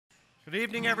Good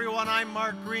evening, everyone. I'm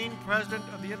Mark Green, President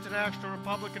of the International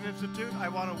Republican Institute. I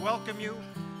want to welcome you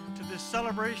to this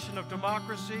celebration of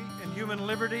democracy and human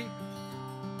liberty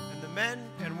and the men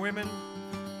and women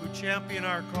who champion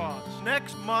our cause.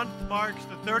 Next month marks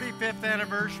the 35th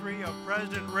anniversary of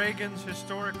President Reagan's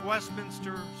historic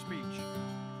Westminster speech.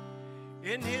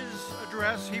 In his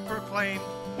address, he proclaimed,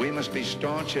 "We must be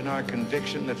staunch in our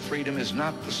conviction that freedom is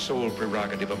not the sole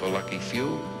prerogative of a lucky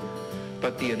few,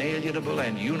 but the inalienable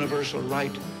and universal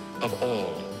right of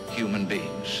all human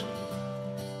beings."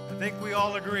 I think we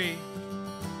all agree,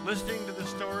 listening to the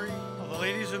story of the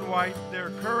ladies in white, their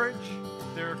courage,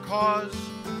 their cause,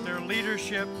 their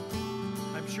leadership.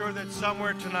 I'm sure that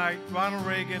somewhere tonight, Ronald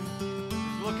Reagan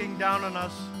is looking down on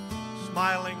us,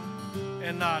 smiling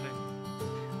and nodding.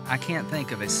 I can't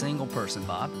think of a single person,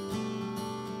 Bob,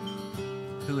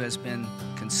 who has been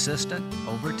consistent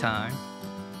over time,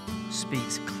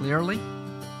 speaks clearly,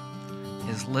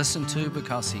 is listened to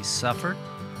because he's suffered.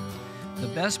 The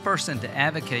best person to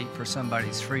advocate for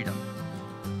somebody's freedom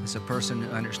is a person who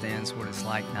understands what it's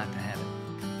like not to have it.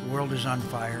 The world is on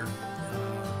fire.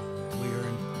 We are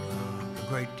in a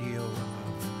great deal of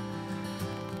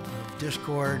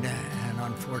discord and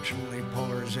unfortunately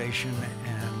polarization,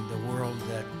 and the world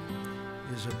that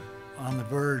is on the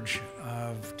verge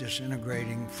of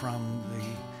disintegrating from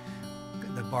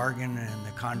the bargain and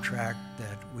the contract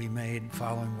that we made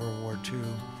following World War II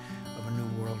of a new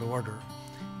world order.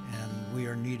 And we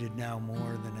are needed now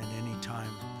more than at any time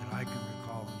that I can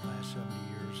recall in the last 70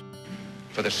 years.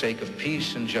 For the sake of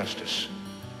peace and justice,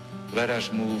 let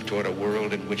us move toward a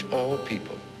world in which all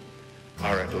people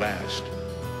are at last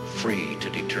free to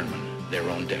determine their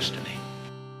own destiny.